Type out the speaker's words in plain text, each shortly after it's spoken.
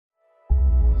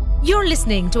You're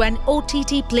listening to an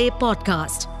OTT Play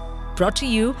podcast brought to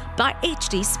you by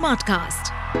HT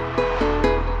Smartcast.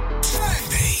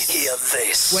 Hear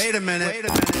this. Wait a minute.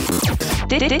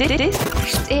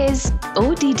 This is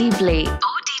OTT Play.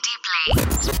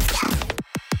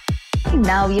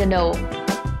 Now you know.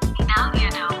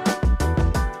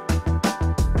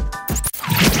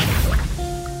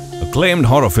 Acclaimed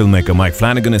horror filmmaker Mike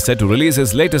Flanagan is set to release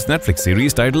his latest Netflix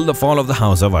series titled The Fall of the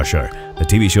House of Usher. The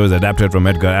TV show is adapted from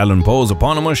Edgar Allan Poe's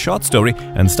eponymous short story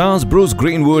and stars Bruce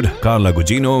Greenwood, Carla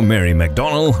Gugino,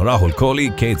 McDonell, Rahul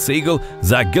Kohli, Siegel,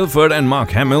 Gilford and Mark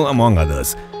Hamil, among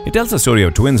others. It tells the story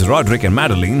of twins Roderick and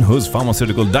Madeline, whose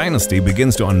pharmaceutical dynasty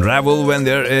begins to unravel when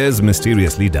their heirs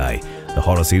mysteriously die. The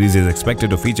horror series is expected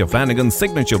to feature Flanagan's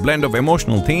signature blend of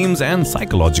emotional themes and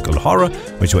psychological horror,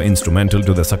 which were instrumental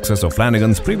to the success of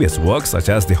Flanagan's previous works such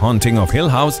as The Haunting of Hill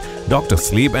House, Dr.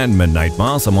 Sleep and Midnight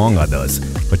Mass, among others.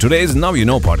 For today's Now You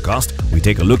Know podcast, we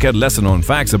take a look at lesser-known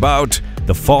facts about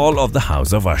The Fall of the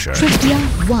House of Usher. Trivia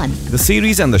 1. The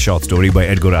series and the short story by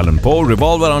Edgar Allan Poe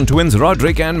revolve around twins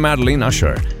Roderick and Madeline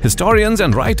Usher. Historians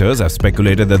and writers have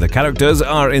speculated that the characters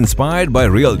are inspired by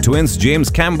real twins James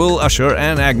Campbell Usher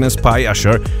and Agnes Pye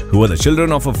Usher, who were the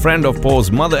children of a friend of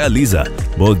Poe's mother Eliza.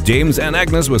 Both James and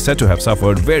Agnes were said to have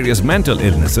suffered various mental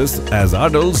illnesses as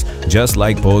adults, just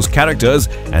like Poe's characters,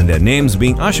 and their names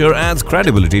being Usher adds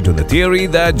credibility to the theory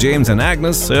that James and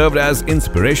Agnes served as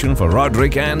inspiration for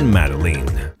Roderick and Madeline.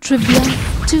 Trivia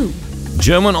 2.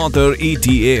 German author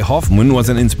E.T.A. Hoffmann was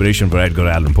an inspiration for Edgar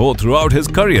Allan Poe throughout his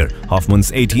career.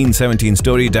 Hoffmann's 1817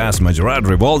 story Das Majorad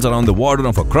revolves around the warden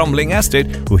of a crumbling estate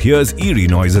who hears eerie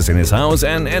noises in his house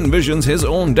and envisions his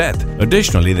own death.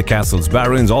 Additionally, the castle's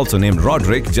baron is also named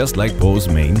Roderick, just like Poe's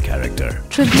main character.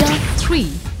 Trivia 3.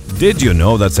 Did you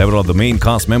know that several of the main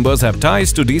cast members have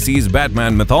ties to DC's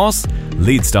Batman mythos?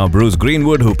 Lead star Bruce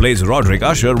Greenwood, who plays Roderick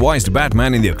Usher, voiced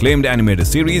Batman in the acclaimed animated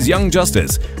series Young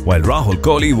Justice, while Rahul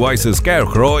Kohli voices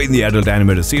Scarecrow in the adult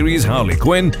animated series Harley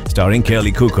Quinn, starring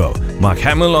Kelly Kuko. Mark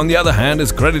Hamil, on the other hand,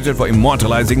 is credited for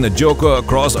immortalizing the Joker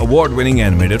across award-winning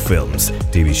animated films,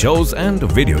 TV shows, and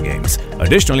video games.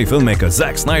 Additionally, filmmaker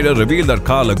Zack Snyder revealed that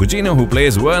Carla Gugino, who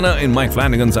plays Werner in Mike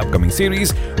Flanagan's upcoming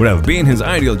series, would have been his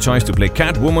ideal choice to play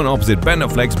Catwoman opposite Ben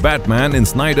Affleck's Batman in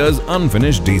Snyder's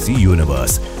unfinished DC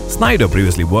universe. Snyder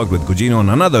previously worked with Gugino on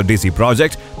another DC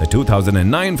project, the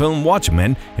 2009 film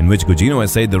Watchmen, in which Gugino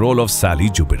essayed the role of Sally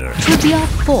Jupiter. Trivia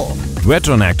 4.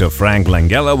 Veteran actor Frank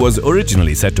Langella was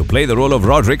originally set to play the role of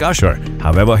Roderick Usher.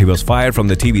 However, he was fired from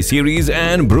the TV series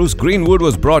and Bruce Greenwood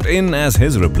was brought in as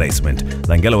his replacement.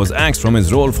 Langella was axed from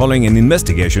his role following an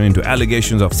investigation into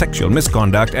allegations of sexual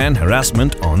misconduct and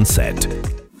harassment on set.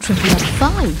 Trivia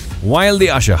 5. While the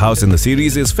Usher house in the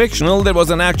series is fictional, there was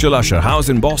an actual Usher house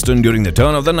in Boston during the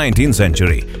turn of the 19th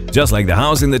century. Just like the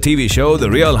house in the TV show,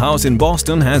 the real house in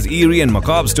Boston has eerie and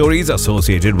macabre stories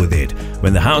associated with it.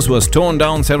 When the house was torn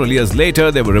down several years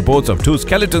later, there were reports of 2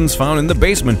 skeletons found in the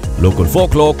basement. Local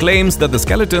folklore claims that the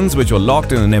skeletons, which were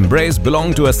locked in an embrace,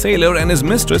 belonged to a sailor and his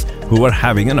mistress who were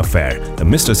having an affair. The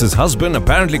mistress's husband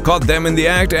apparently caught them in the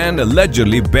act and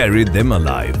allegedly buried them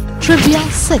alive. Trivia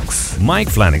 6. Mike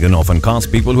Flanagan often casts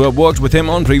people who have worked with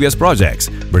him on previous projects.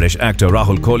 British actor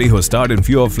Rahul Kohli, who starred in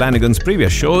few of Flanagan's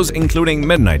previous shows, including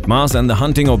Midnight Mass and The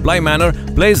Haunting of Bly Manor,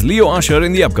 plays Leo Usher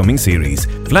in the upcoming series.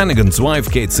 Flanagan's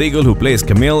wife, Kate Siegel, who plays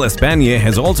Camille Espanier,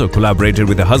 has also collaborated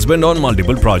with her husband on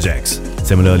multiple projects.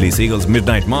 Similarly, Siegel's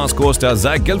Midnight Mass co-star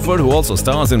Zach Gilford, who also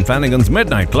stars in Flanagan's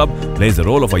Midnight Club, plays the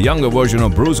role of a younger version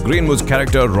of Bruce Greenwood's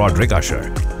character Roderick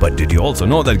Usher. But did you also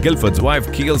know that Gilford's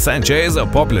wife, Keel Sanchez, a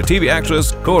popular TV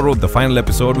actress, co-wrote the final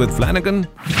episode with Flanagan?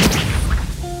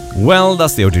 Well,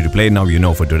 that's the OTT Play Now You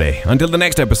Know for today. Until the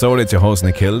next episode, it's your host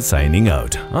Nikhil signing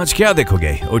out. Aaj kya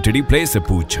dekhoge? OTT Play se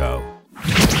poochho.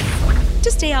 To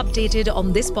stay updated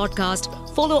on this podcast,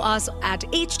 follow us at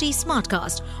HT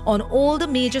Smartcast on all the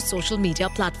major social media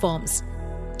platforms.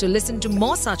 To listen to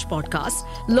more such podcasts,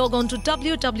 log on to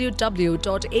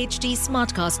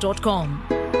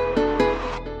www.htsmartcast.com.